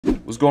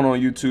What's going on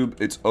YouTube?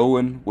 It's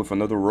Owen with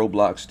another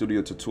Roblox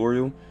Studio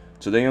tutorial.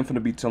 Today I'm going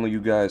to be telling you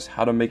guys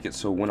how to make it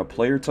so when a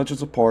player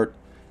touches a part,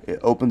 it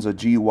opens a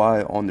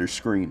GUI on their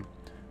screen.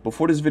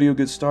 Before this video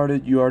gets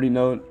started, you already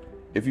know,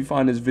 if you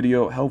find this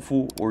video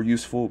helpful or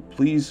useful,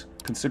 please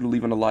consider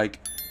leaving a like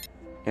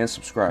and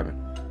subscribing.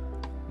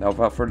 Now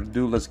without further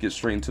ado, let's get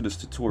straight into this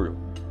tutorial.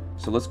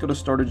 So let's go to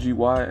Start a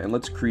GUI and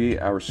let's create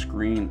our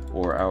screen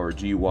or our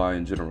GUI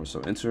in general.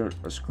 So enter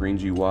a screen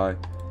GUI.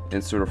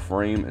 Insert a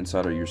frame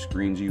inside of your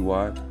screen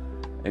GUI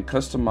and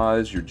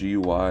customize your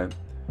GUI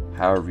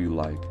however you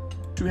like.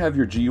 To have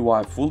your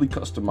GUI fully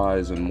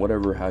customized and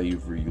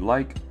however you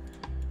like,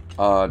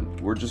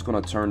 we're just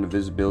going to turn the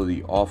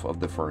visibility off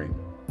of the frame.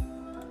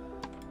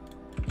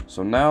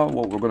 So now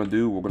what we're going to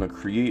do, we're going to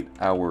create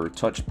our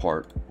touch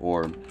part,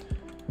 or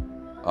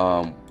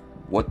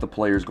what the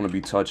player is going to be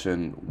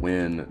touching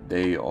when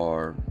the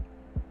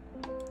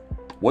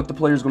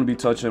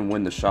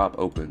shop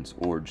opens,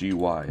 or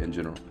GUI in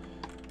general.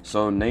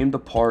 So name the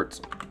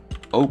part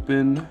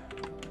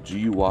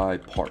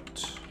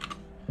OpenGuiPart.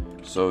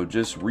 So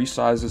just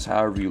resize this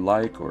however you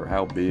like, or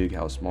how big,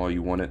 how small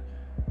you want it.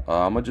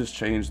 I'm gonna just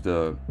change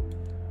the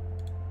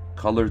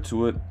color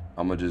to it.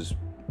 I'm gonna just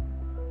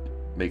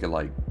make it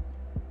like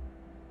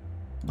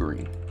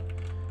green.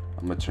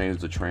 I'm gonna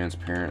change the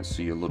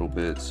transparency a little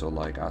bit so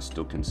like I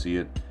still can see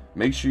it.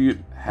 Make sure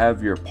you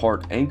have your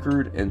part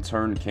anchored and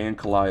turn can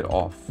collide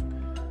off.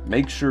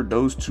 Make sure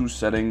those two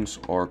settings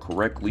are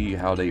correctly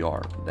how they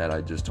are that I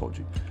just told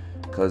you,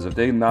 because if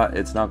they not,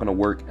 it's not going to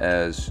work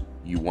as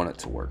you want it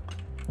to work.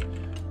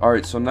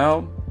 Alright, so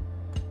now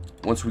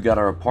once we got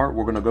our part,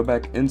 we're going to go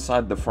back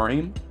inside the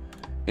frame,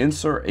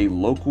 insert a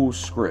local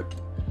script,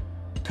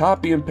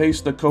 copy and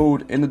paste the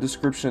code in the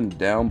description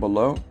down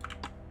below.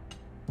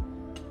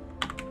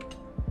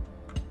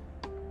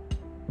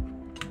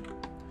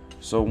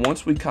 So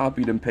once we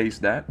copied and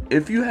paste that,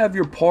 if you have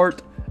your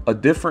part a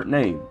different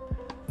name,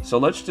 so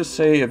let's just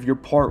say if your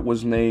part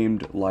was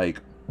named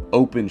like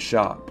Open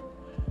Shop,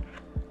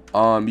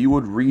 you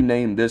would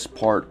rename this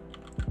part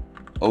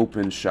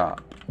Open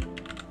Shop.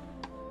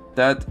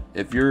 That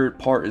if your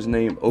part is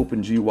named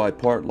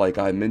OpenGuiPart like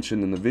I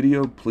mentioned in the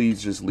video,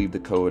 please just leave the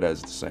code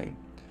as the same.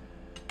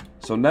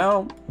 So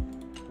now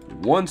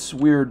once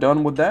we're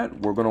done with that,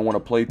 we're going to want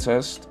to play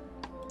test.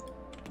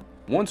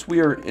 Once we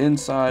are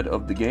inside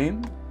of the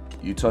game,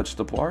 you touch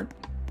the part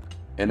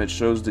and it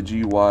shows the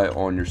GUI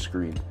on your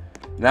screen.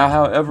 Now,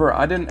 however,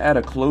 I didn't add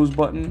a close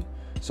button,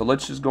 so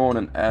let's just go on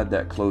and add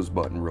that close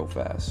button real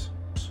fast.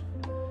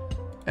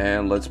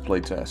 And let's play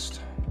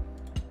test.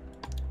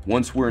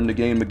 Once we're in the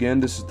game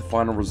again, this is the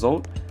final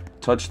result.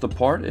 Touch the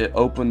part, it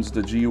opens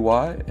the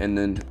GUI, and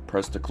then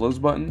press the close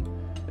button,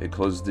 it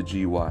closes the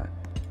GUI.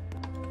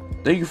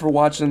 Thank you for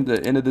watching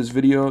the end of this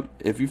video.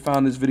 If you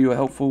found this video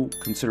helpful,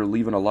 consider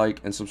leaving a like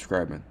and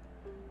subscribing.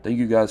 Thank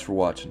you guys for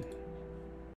watching.